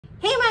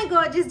Hey my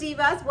gorgeous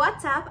divas,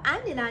 what's up?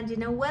 I'm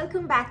Neelanjana.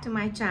 Welcome back to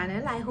my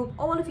channel. I hope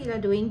all of you are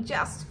doing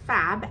just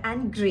fab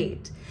and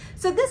great.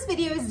 So this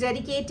video is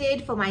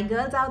dedicated for my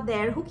girls out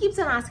there who keeps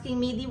on asking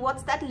me,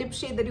 what's that lip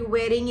shade that you're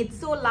wearing? It's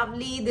so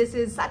lovely. This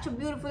is such a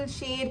beautiful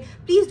shade.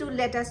 Please do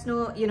let us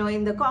know,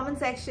 in the comment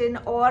section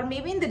or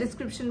maybe in the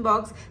description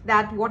box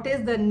that what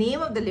is the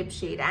name of the lip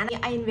shade. And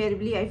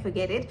I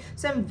forget it.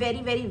 So I'm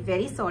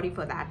very sorry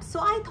for that. So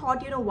I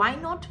thought, why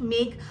not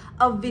make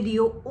a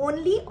video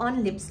only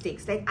on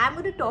lipsticks? Like I'm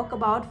going to talk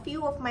about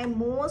few of my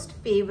most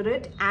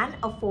favorite and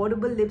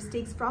affordable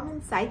lipsticks from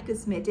Inside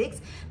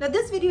Cosmetics. Now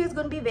this video is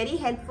going to be very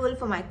helpful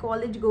for my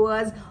college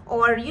goers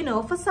or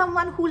for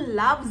someone who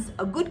loves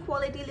a good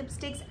quality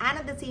lipsticks and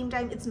at the same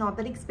time it's not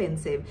that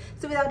expensive.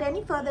 So without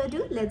any further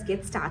ado, let's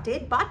get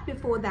started. But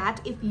before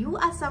that, if you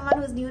are someone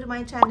who's new to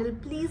my channel,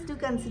 please do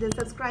consider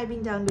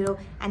subscribing down below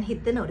and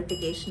hit the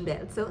notification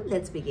bell. So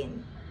let's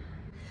begin.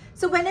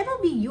 So whenever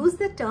we use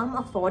the term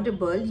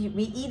affordable,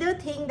 we either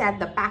think that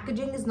the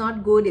packaging is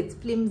not good, it's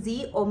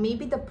flimsy, or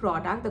maybe the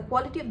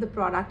quality of the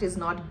product is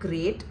not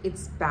great,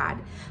 it's bad.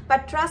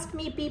 But trust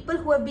me, people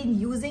who have been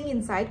using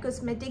Inside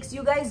Cosmetics,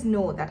 you guys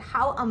know that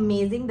how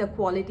amazing the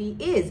quality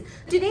is.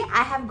 Today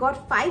I have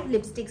got 5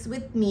 lipsticks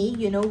with me,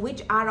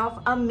 which are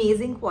of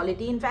amazing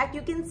quality. In fact,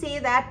 you can say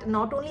that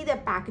not only the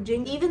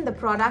packaging, even the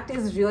product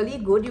is really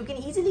good. You can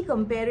easily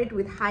compare it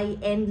with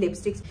high-end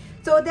lipsticks.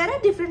 So there are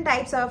different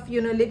types of,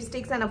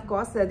 lipsticks, and of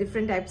course there are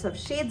different types of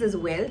shades as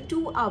well.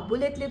 2 are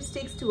bullet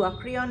lipsticks, 2 are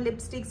crayon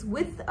lipsticks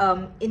with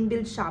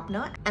inbuilt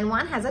sharpener, and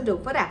 1 has a doe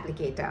foot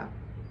applicator.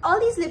 All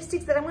these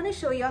lipsticks that I'm going to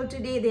show you all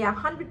today, they are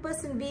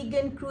 100%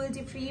 vegan,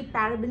 cruelty-free,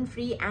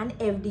 paraben-free and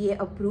FDA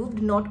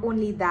approved. Not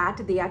only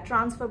that, they are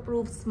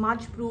transfer-proof,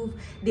 smudge-proof.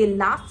 They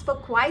last for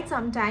quite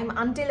some time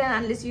until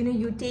and unless,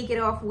 you take it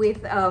off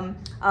with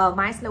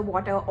micellar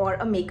water or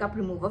a makeup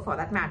remover for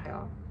that matter.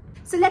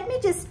 So let me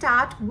just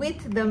start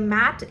with the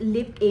matte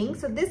lip ink.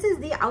 So this is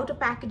the outer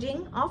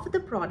packaging of the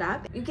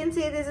product. You can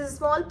say this is a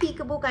small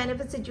peekaboo kind of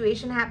a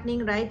situation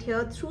happening right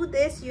here. Through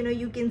this,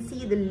 you can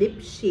see the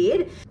lip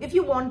shade. If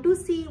you want to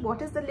see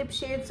what is the lip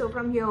shade, so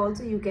from here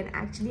also you can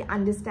actually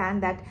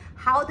understand that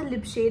how the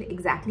lip shade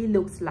exactly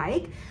looks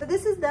like. So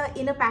this is the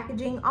inner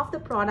packaging of the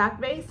product.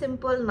 Very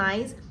simple,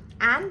 nice.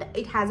 And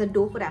it has a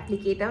doe foot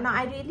applicator. Now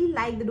I really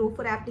like the doe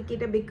foot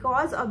applicator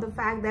because of the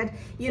fact that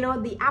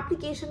the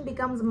application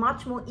becomes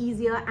much more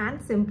easier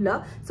and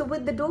simpler. So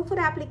with the doe foot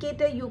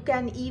applicator you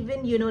can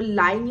even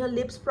line your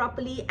lips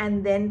properly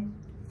and then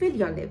fill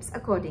your lips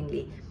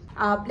accordingly.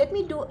 Let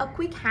me do a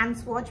quick hand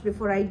swatch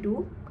before I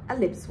do a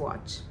lip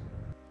swatch.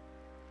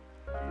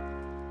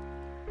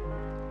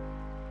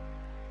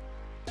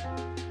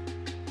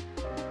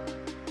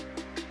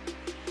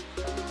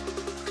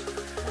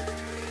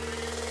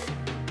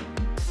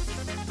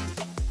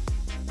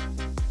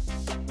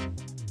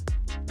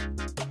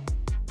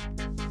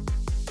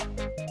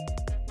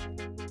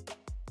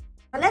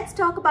 Let's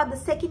talk about the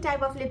second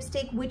type of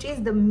lipstick, which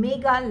is the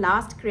Mega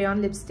Last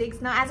Crayon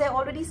Lipsticks. Now, as I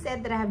already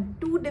said that I have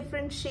 2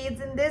 different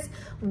shades in this.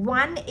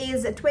 One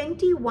is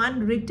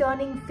 21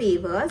 Returning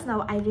Favors.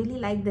 Now, I really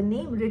like the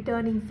name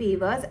Returning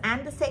Favors.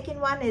 And the second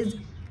one is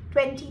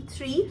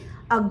 23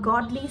 A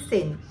Godly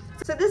Sin.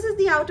 So this is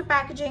the outer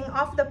packaging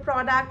of the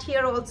product.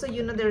 Here also,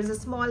 there is a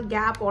small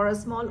gap or a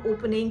small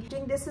opening.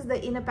 This is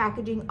the inner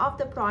packaging of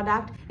the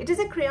product. It is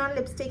a crayon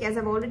lipstick, as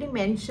I've already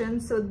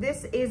mentioned. So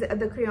this is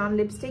the crayon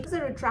lipstick. It's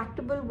a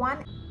retractable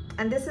one.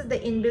 And this is the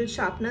inbuilt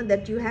sharpener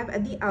that you have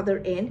at the other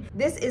end.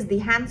 This is the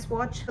hand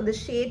swatch for the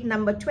shade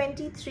number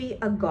 23,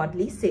 A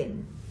Godly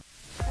Sin.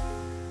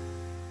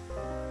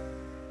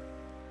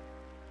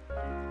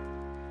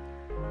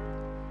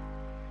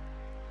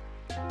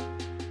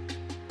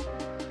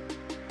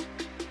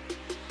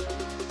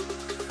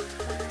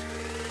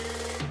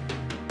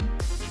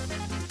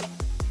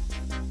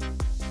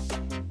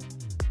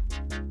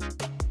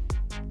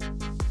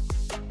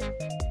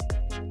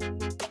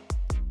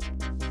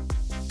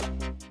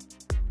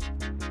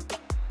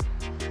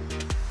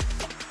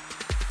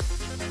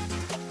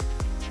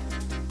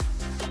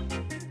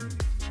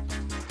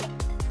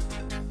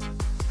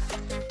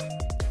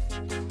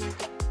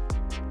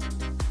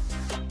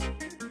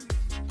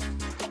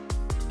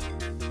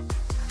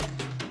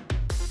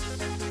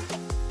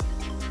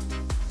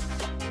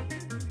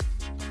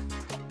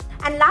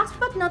 And last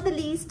but not the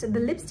least, the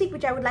lipstick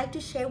which I would like to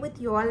share with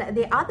you all,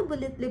 they are the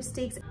bullet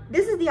lipsticks.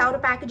 This is the outer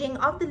packaging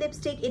of the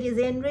lipstick. It is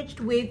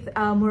enriched with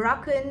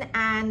Moroccan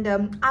and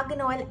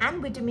argan oil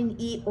and vitamin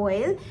E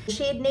oil. The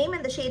shade name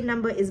and the shade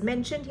number is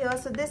mentioned here.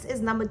 So this is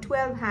number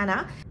 12,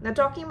 Hannah. Now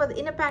talking about the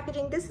inner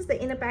packaging, this is the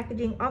inner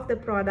packaging of the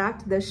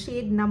product. The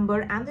shade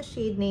number and the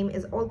shade name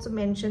is also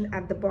mentioned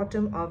at the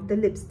bottom of the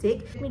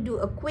lipstick. Let me do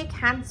a quick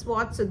hand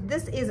swatch. So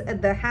this is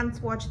the hand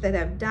swatch that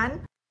I've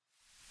done.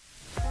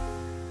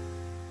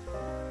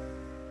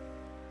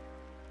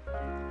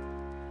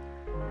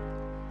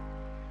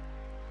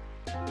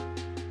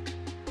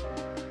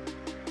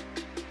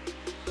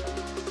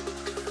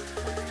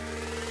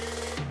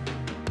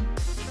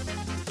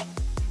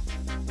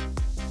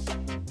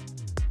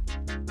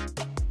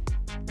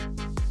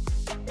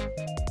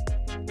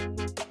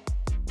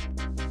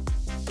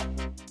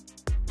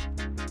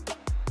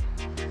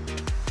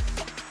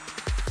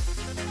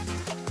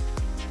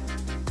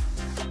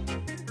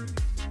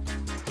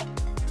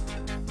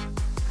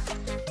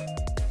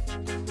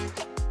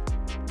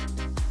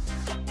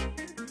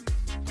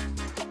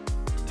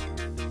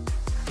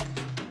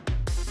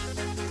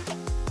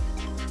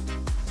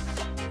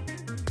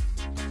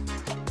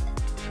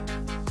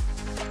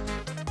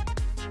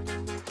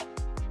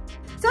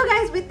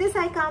 guys, with this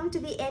I come to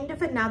the end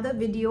of another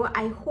video.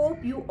 I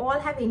hope you all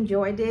have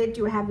enjoyed it.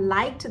 You have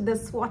liked the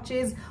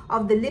swatches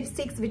of the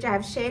lipsticks which I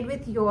have shared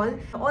with you all.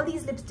 All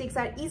these lipsticks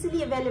are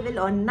easily available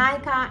on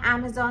Nykaa,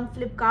 Amazon,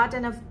 Flipkart,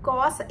 and of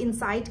course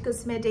Inside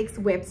Cosmetics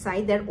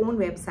website, their own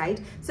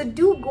website. So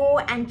do go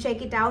and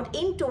check it out.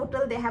 In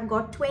total they have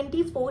got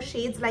 24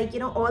 shades, like, you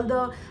know, all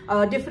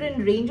the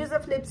different ranges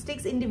of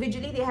lipsticks.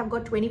 Individually they have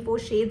got 24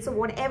 shades. So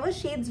whatever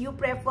shades you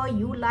prefer,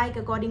 you like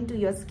according to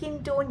your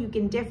skin tone, you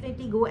can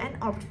definitely go and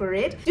opt for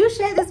it. Do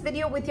share this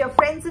video with your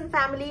friends and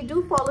family.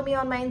 Do follow me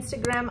on my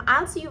Instagram.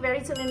 I'll see you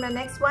very soon in my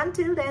next one.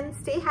 Till then,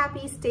 stay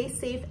happy, stay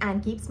safe,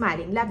 and keep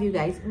smiling. Love you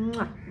guys.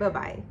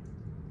 Bye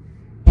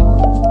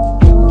bye.